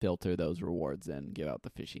filter those rewards in, give out the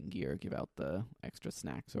fishing gear, give out the extra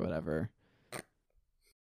snacks or whatever.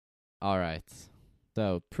 All right.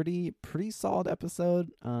 So pretty solid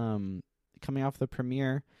episode. Coming off the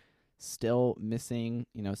premiere, still missing,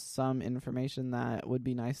 some information that would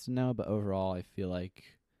be nice to know, but overall I feel like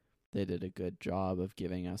they did a good job of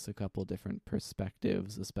giving us a couple different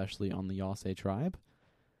perspectives, especially on the Yase tribe.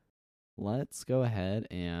 Let's go ahead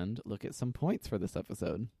and look at some points for this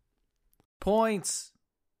episode. Points!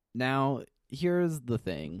 Now, here's the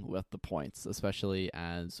thing with the points, especially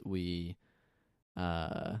as we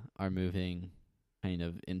are moving kind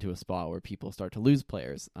of into a spot where people start to lose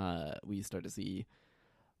players. We start to see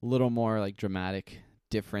a little more like dramatic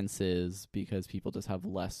differences because people just have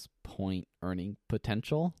less point earning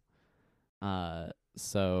potential.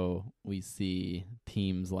 So we see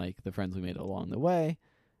teams like the friends we made along the way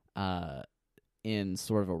in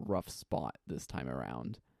sort of a rough spot this time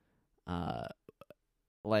around.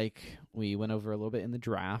 Like we went over a little bit in the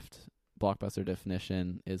draft, Blockbuster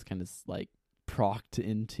Definition is kind of like procced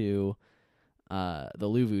into the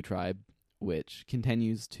Luvu tribe, which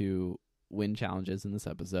continues to win challenges in this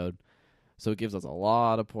episode. So it gives us a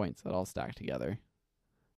lot of points that all stack together.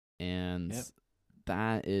 And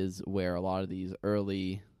that is where a lot of these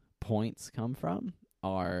early points come from,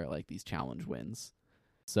 are like these challenge wins.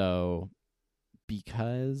 So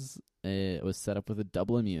because it was set up with a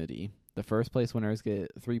double immunity, the first place winners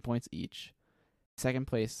get 3 points each, second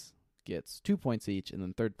place gets 2 points each, and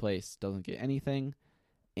then third place doesn't get anything.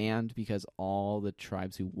 And because all the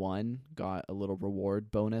tribes who won got a little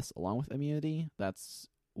reward bonus along with immunity, that's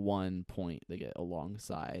 1 point they get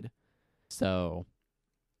alongside. So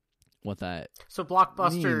what that So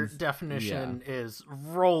Blockbuster means, Definition is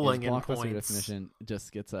rolling in Blockbuster points. Definition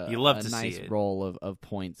just gets a You love to see nice it. roll of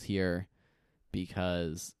points here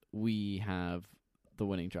because we have the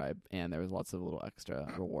winning tribe and there was lots of little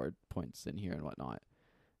extra reward points in here and whatnot.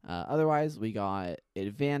 Otherwise, we got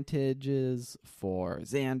advantages for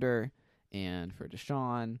Xander and for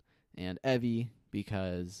Deshaun and Evie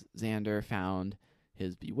because Xander found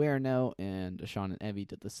his Beware note and Deshaun and Evie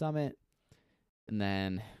did the summit. And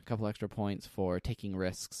then a couple extra points for taking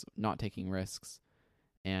risks, not taking risks.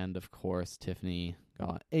 And, of course, Tiffany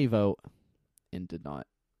got a vote and did not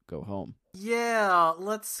go home. Yeah,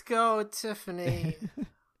 let's go, Tiffany.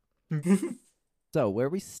 So, where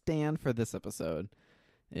we stand for this episode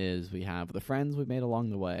is we have the friends we made along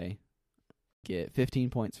the way get 15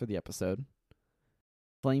 points for the episode.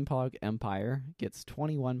 Flamepog Empire gets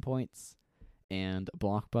 21 points. And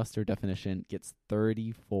Blockbuster Definition gets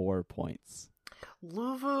 34 points.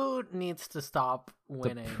 Luvu needs to stop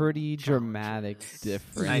winning. It's a pretty dramatic challenges.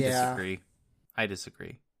 difference. I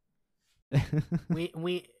disagree. We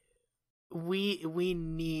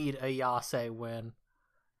need a Yase win.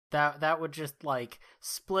 That would just like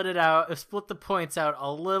split the points out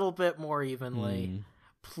a little bit more evenly.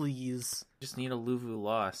 Please. Just need a Luvu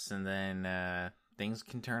loss, and then things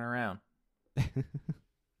can turn around.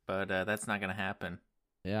 But that's not going to happen.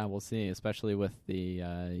 Yeah, we'll see, especially with the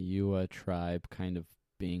Yua tribe kind of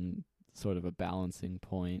being sort of a balancing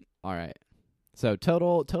point. All right. So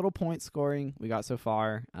total point scoring we got so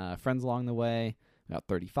far. Friends along the way, we got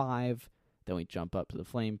 35. Then we jump up to the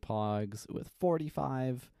Flame Pogs with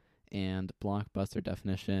 45. And Blockbuster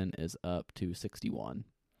Definition is up to 61.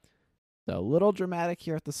 So a little dramatic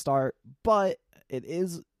here at the start, but it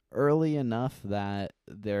is early enough that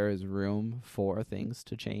there is room for things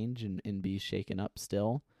to change and be shaken up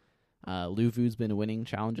still. Luvu's been winning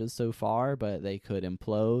challenges so far, but they could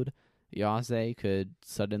implode. Yase could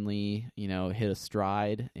suddenly, hit a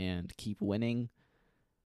stride and keep winning.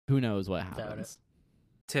 Who knows what happens?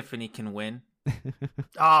 Tiffany can win.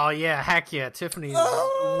 Oh yeah, heck yeah, Tiffany's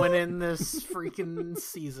winning this freaking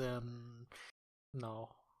season. No.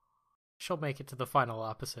 She'll make it to the final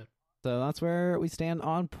episode. So that's where we stand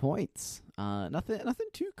on points. Nothing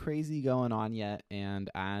too crazy going on yet. And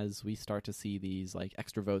as we start to see these like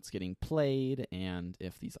extra votes getting played, and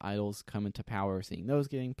if these idols come into power, seeing those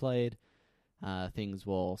getting played, things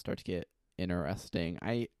will start to get interesting.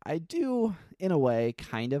 I do, in a way,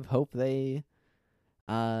 kind of hope they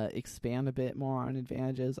expand a bit more on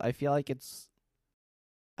advantages. I feel like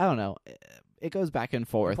I don't know. It goes back and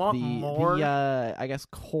forth. The I guess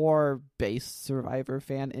core base Survivor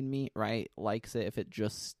fan in me, right, likes it if it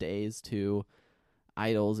just stays to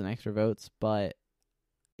idols and extra votes, but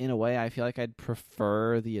in a way I feel like I'd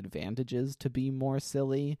prefer the advantages to be more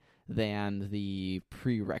silly than the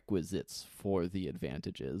prerequisites for the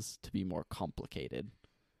advantages to be more complicated.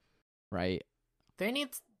 Right? They need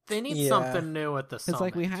something new at the summit. It's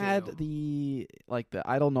like we had too. the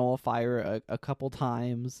idol nullifier a couple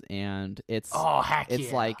times, and it's yeah.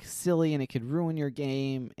 like silly and it could ruin your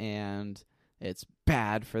game, and it's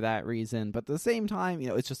bad for that reason. But at the same time,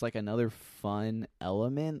 it's just like another fun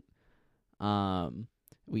element.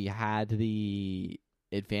 We had the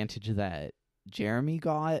advantage that Jeremy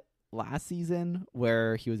got last season,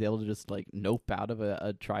 where he was able to just like nope out of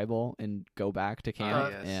a tribal and go back to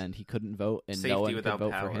camp, yes. and he couldn't vote, and Safety no one could without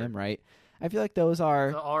vote power. for him. Right? I feel like those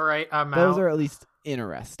are all right. I'm those out. are at least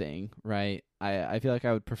interesting, right? I feel like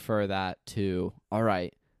I would prefer that to all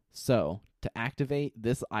right. So to activate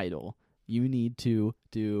this idol, you need to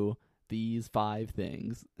do these 5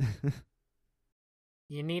 things.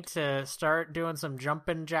 You need to start doing some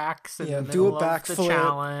jumping jacks in Yeah, the do a middle of the backflip.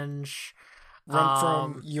 challenge. Run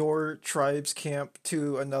from your tribe's camp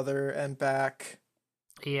to another and back.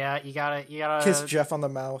 Yeah, you gotta Kiss Jeff on the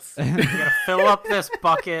mouth. You gotta fill up this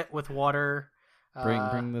bucket with water.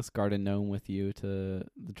 Bring this garden gnome with you to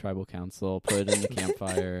the tribal council. Put it in the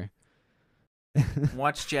campfire.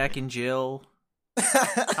 Watch Jack and Jill.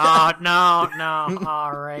 Oh no!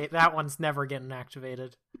 All right, that one's never getting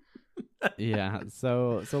activated. Yeah.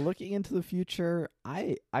 So looking into the future,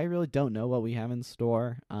 I really don't know what we have in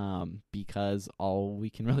store. Because all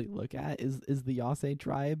we can really look at is the Yase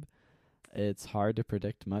tribe. It's hard to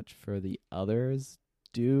predict much for the others.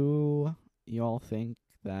 Do you all think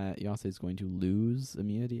that Yase is going to lose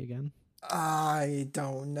immunity again? I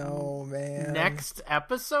don't know, man. Next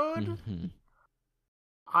episode, Mm-hmm.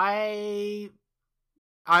 I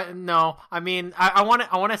no. I mean, I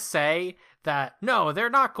want to say that no, they're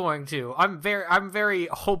not going to. I'm very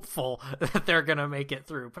hopeful that they're gonna make it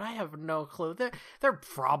through, but I have no clue. They're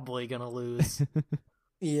probably gonna lose.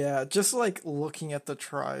 Yeah, just like looking at the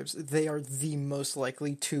tribes, they are the most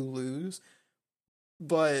likely to lose.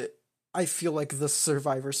 But I feel like the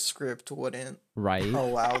Survivor script wouldn't Right.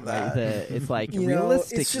 allow that. It's like You know,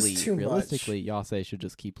 it's realistically, just too much. Yase should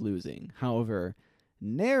just keep losing. However,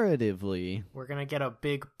 narratively, We're gonna get a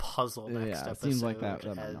big puzzle next episode. it seems like that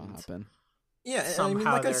might not and happen. Yeah, Somehow I mean,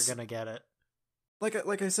 like they're gonna get it.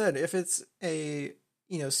 like I said, if it's a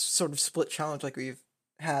sort of split challenge like we've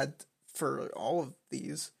had for all of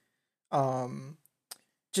these,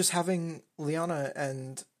 just having Liana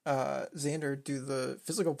and Xander do the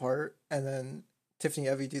physical part and then Tiffany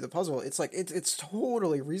Evie do the puzzle, it's like it's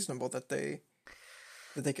totally reasonable that they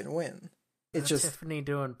can win. It's just Tiffany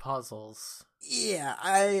doing puzzles. yeah,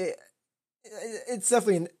 it's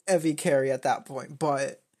definitely an Evie carry at that point,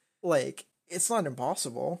 but like it's not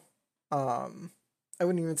impossible. I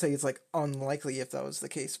wouldn't even say it's like unlikely if that was the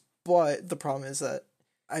case, but the problem is that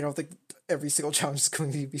I don't think every single challenge is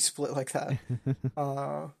going to be split like that,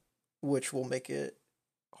 which will make it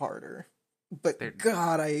harder. But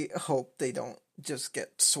God, I hope they don't just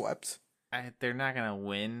get swept. They're not gonna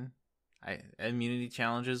win. Immunity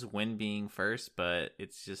challenges, win being first, but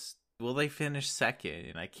it's just, will they finish second?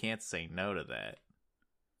 And I can't say no to that.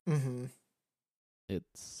 Mm-hmm.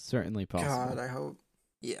 It's certainly possible. God, I hope.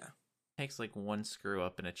 Yeah. It takes like one screw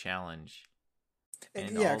up in a challenge. And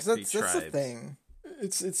in yeah, all because three that's the tribes. thing.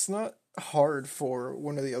 It's not hard for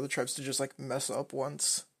one of the other tribes to just like mess up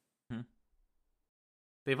once.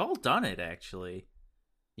 They've all done it, actually.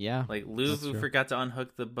 Yeah. Like that's Luvu true. forgot to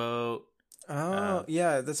unhook the boat. Oh,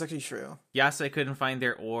 yeah, that's actually true. Yase couldn't find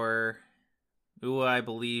their oar. Ua, I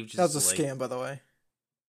believe, just That was a like, scam, by the way.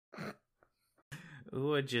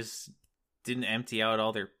 Ua just didn't empty out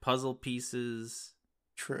all their puzzle pieces.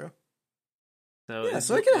 True. So Yeah,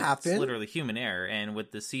 so it can it's happen. literally human error, and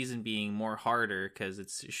with the season being more harder because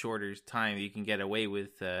it's shorter time, you can get away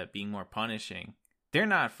with being more punishing. They're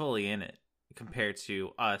not fully in it compared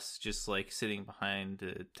to us, just like sitting behind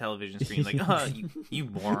a television screen, like, oh, you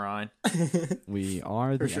moron. We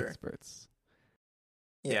are the For sure. experts.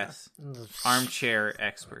 Yeah. Yes, armchair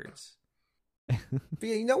experts. But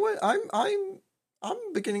yeah, you know what? I'm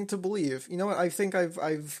beginning to believe. You know what? I think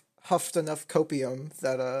I've huffed enough copium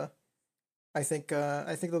that I think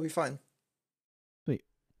they'll be fine. Sweet.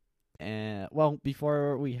 And well,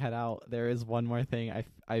 before we head out, there is one more thing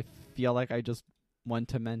I feel like I just want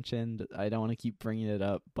to mention. I don't want to keep bringing it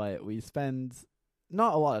up, but we spend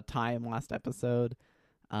not a lot of time last episode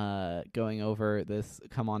going over this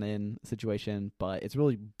come on in situation, but it's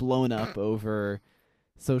really blown up over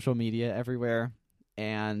social media everywhere.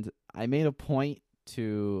 And I made a point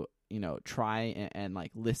to, try and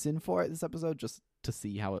like listen for it this episode just to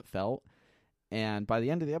see how it felt. And by the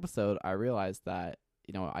end of the episode, I realized that,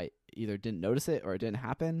 I either didn't notice it or it didn't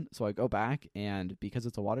happen. So I go back, and because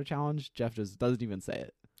it's a water challenge, Jeff just doesn't even say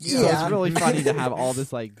it. Yeah. So it's really funny to have all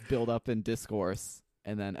this like build up in discourse,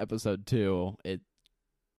 and then episode 2, it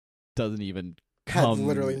doesn't even Had come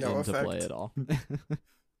literally no into effect. play at all.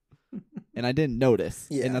 And I didn't notice.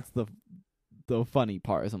 Yeah. And that's the funny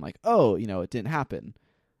part is I'm like, oh, it didn't happen.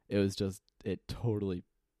 It was just, it totally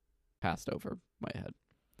passed over my head.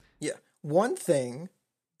 Yeah. One thing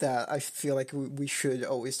that I feel like we should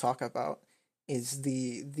always talk about is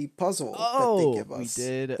the puzzle that they give us. We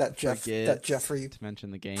did that Jeffrey to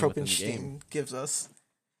mention the game within the game. Propenstein gives us.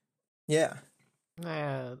 Yeah.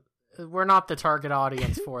 We're not the target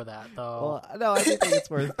audience for that, though. Well, no, I think it's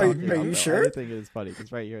worth Are talking you about, though. sure? I think it is funny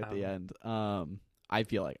because right here at the end, I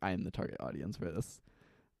feel like I am the target audience for this.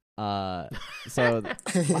 So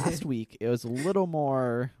last week it was a little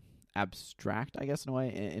more abstract, I guess, in a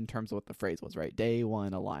way, in terms of what the phrase was, right? Day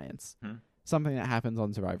 1 alliance. Something that happens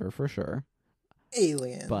on Survivor for sure.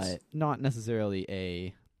 Aliens. But not necessarily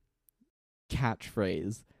a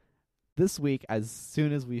catchphrase. This week, as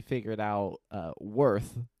soon as we figured out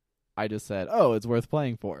worth, I just said, oh, it's worth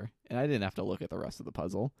playing for. And I didn't have to look at the rest of the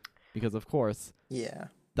puzzle. Because, of course, yeah,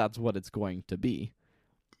 that's what it's going to be.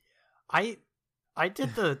 I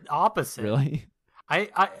did the opposite. Really?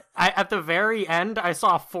 I at the very end I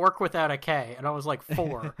saw a fork without a K, and I was like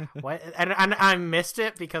 4. What? And I missed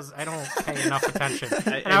it because I don't pay enough attention.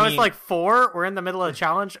 I was like 4. We're in the middle of the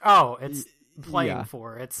challenge. Oh, it's playing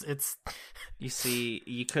for. It's. You see,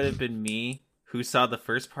 you could have been me who saw the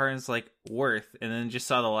first part and was like worth, and then just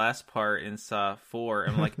saw the last part and saw 4.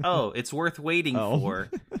 And I'm like, oh, it's worth waiting for.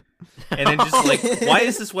 And then just like, why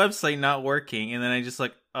is this website not working? And then I just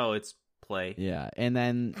like, oh, it's play. Yeah, and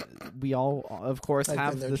then we all, of course, I've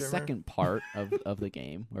have been there, the Jimmer. second part of the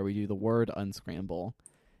game where we do the word unscramble.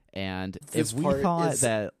 And This if we part thought is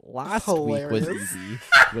that last week was hilarious. easy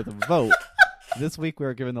with a vote, this week we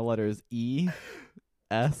were given the letters E,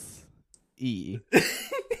 S, E.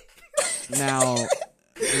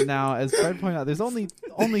 Now, as Fred pointed out, there's only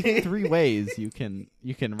 3 ways you can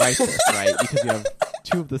write this, right? Because you have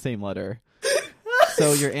 2 of the same letter.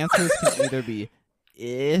 So your answers can either be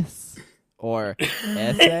is or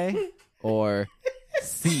ese or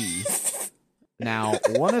C. Now,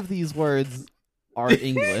 one of these words are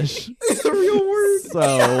English. It's a real word.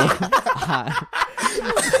 So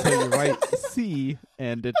you write C,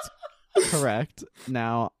 and it's correct.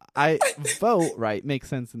 Now, I vote right makes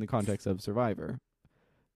sense in the context of Survivor.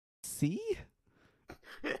 C?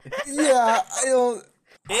 Yeah, I don't.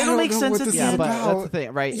 It'll make know sense what at this the Yeah, is end. but about. that's the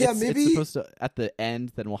thing, right? Yeah, it's maybe- supposed to, at the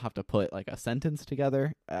end, then we'll have to put like a sentence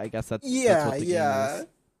together. I guess that's what Yeah, the yeah. game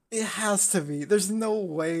is. It has to be. There's no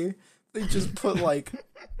way they just put like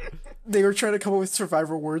they were trying to come up with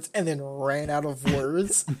Survivor words and then ran out of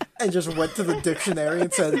words and just went to the dictionary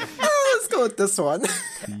and said, let's go with this one.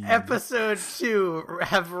 Episode 2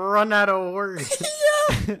 have run out of words.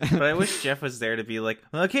 But I wish Jeff was there to be like,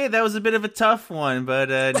 okay, that was a bit of a tough one, but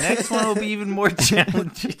next one will be even more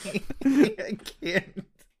challenging. I can't.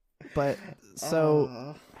 But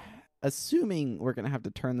so, assuming we're gonna have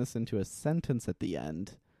to turn this into a sentence at the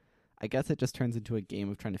end, I guess it just turns into a game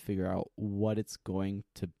of trying to figure out what it's going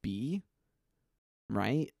to be,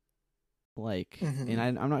 right? Like, Mhm.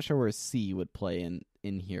 and I'm not sure where C would play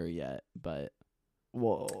in here yet, but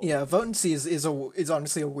whoa, Yeah, vote and see is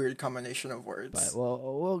honestly a weird combination of words. but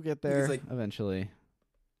we'll get there like- eventually.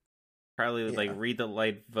 Probably Yeah. like read the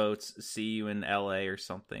light votes, see you in LA or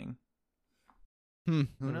something. Hmm.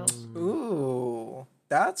 Who knows? Ooh,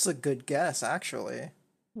 that's a good guess, actually.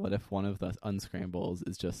 What if one of the unscrambles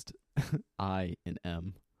is just I and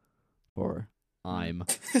M, or I'm?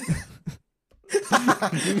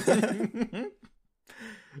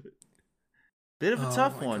 Bit of a Oh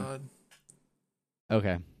tough my one. God.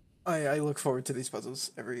 Okay. I look forward to these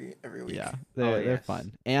puzzles every week. Yeah, they're yes.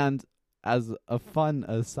 fun. And as a fun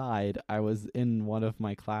aside, I was in one of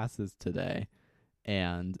my classes today,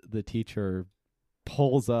 and the teacher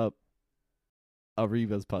pulls up a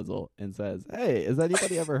Rebus puzzle and says, "Hey, has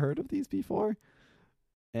anybody ever heard of these before?"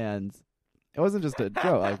 And it wasn't just a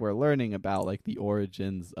joke. Like, we're learning about like the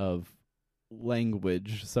origins of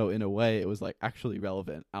language. So in a way, it was like actually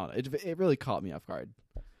relevant. I don't know. It really caught me off guard.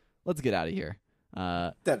 Let's get out of here.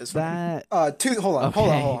 That is that. funny. Hold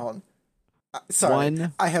on. Sorry,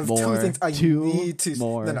 I have two things I need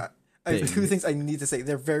to. I have two things I need to say.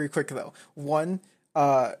 They're very quick though. One,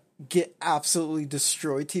 get absolutely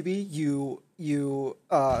destroyed, TB. You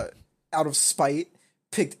out of spite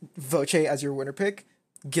picked Voce as your winner pick.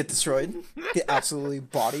 Get destroyed. Get absolutely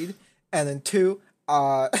bodied. And then two,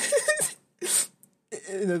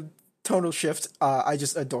 in a tonal shift, I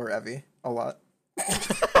just adore Evie a lot.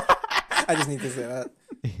 I just need to say that.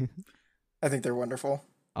 I think they're wonderful.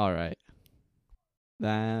 All right.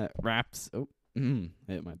 That wraps. Oh,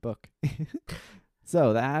 hit my book.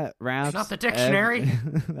 So that wraps. Not the dictionary.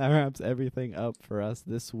 That wraps everything up for us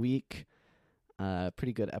this week.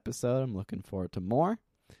 Pretty good episode. I'm looking forward to more.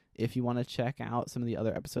 If you want to check out some of the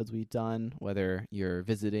other episodes we've done, whether you're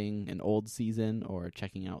visiting an old season or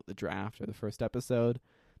checking out the draft or the first episode,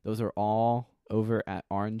 those are all over at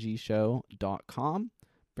rngshow.com.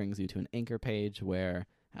 Brings you to an anchor page where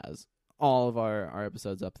it has all of our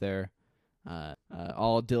episodes up there,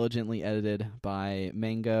 all diligently edited by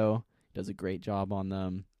Mango. Does a great job on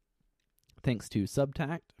them. Thanks to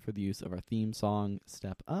Subtact for the use of our theme song,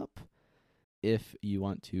 Step Up. If you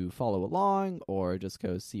want to follow along or just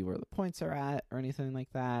go see where the points are at or anything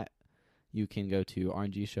like that, you can go to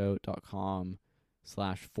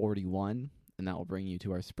rngshow.com/41, and that will bring you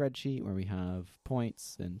to our spreadsheet where we have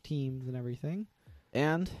points and teams and everything.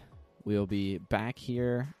 And we'll be back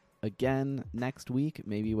here again next week,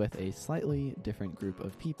 maybe with a slightly different group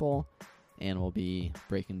of people, and we'll be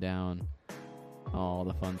breaking down all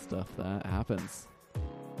the fun stuff that happens.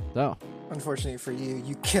 So, unfortunately for you,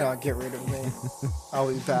 you cannot get rid of me.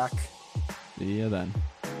 I'll be back. See you then.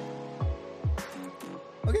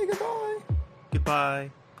 Okay, goodbye.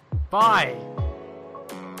 Goodbye. Bye.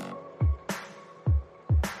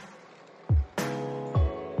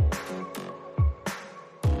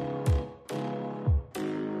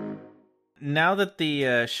 Now that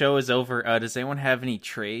the show is over, does anyone have any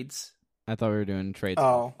trades? I thought we were doing trades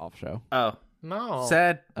Oh. off show. Oh, No.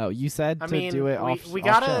 sad. Oh, you said I to mean, do it we off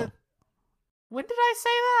gotta. show. When did I say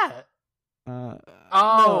that? Uh,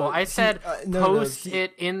 I said post he-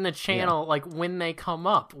 it in the channel, like when they come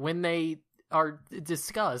up, when they are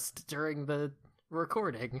discussed during the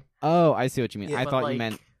recording. oh, I see what you mean. Yeah, I But, thought like, you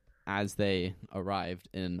meant as they arrived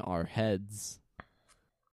in our heads,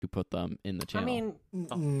 to put them in the I channel. mean,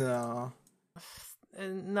 No.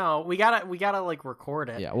 no, we gotta like record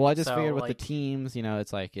it. Yeah, well, I just So, figured with like, the teams,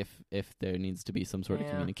 it's like if there needs to be some sort of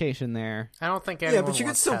Yeah. communication there. I don't think Yeah, anyone but you could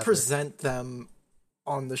wants still hazard. present them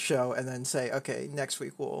on the show and then say, okay, next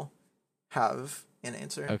week we'll have an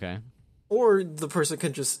answer. Okay. Or the person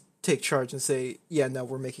can just take charge and say, yeah, no,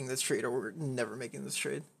 we're making this trade, or we're never making this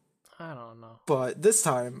trade. I don't know. But this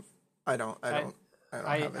time, I don't have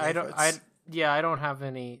any votes. I don't have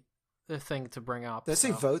any thing to bring up. Did I say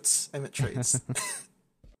so. votes? I meant trades.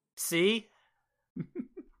 See?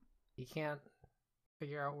 You can't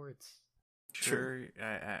figure out words. Sure,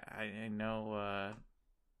 I know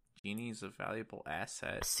Genie's a valuable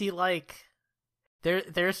asset. See, like,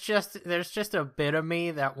 there's just a bit of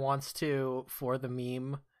me that wants to, for the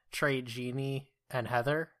meme, trade Genie and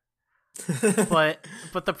Heather. But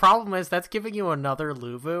the problem is that's giving you another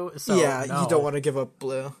Luvu. So yeah, no. you don't want to give up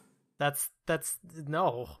blue. That's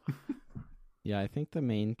no. Yeah, I think the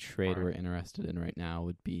main trade we're interested in right now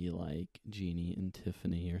would be like Genie and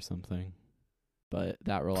Tiffany or something. But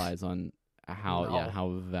that relies on how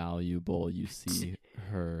valuable you see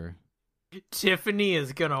her. Tiffany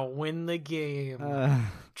is gonna win the game.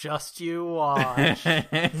 Just you watch.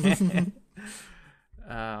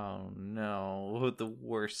 Oh no, the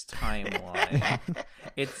worst timeline.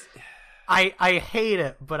 It's I hate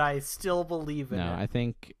it, but I still believe in it. No, I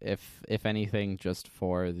think if anything, just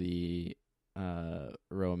for the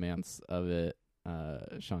romance of it,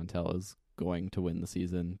 Chantel is going to win the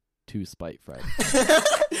season to spite Fred.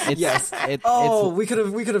 Yes. We could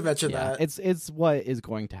have mentioned yeah, that. it's what is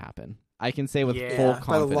going to happen. I can say with Yeah. full By the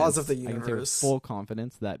confidence. laws of the I can say with universe. full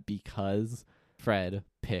confidence that because Fred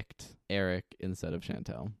picked Eric instead of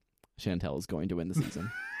Chantel is going to win the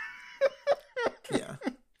season. Yeah.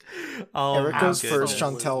 oh, Eric goes my first,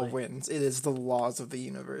 goodness. Chantel wins. It is the laws of the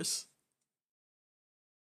universe.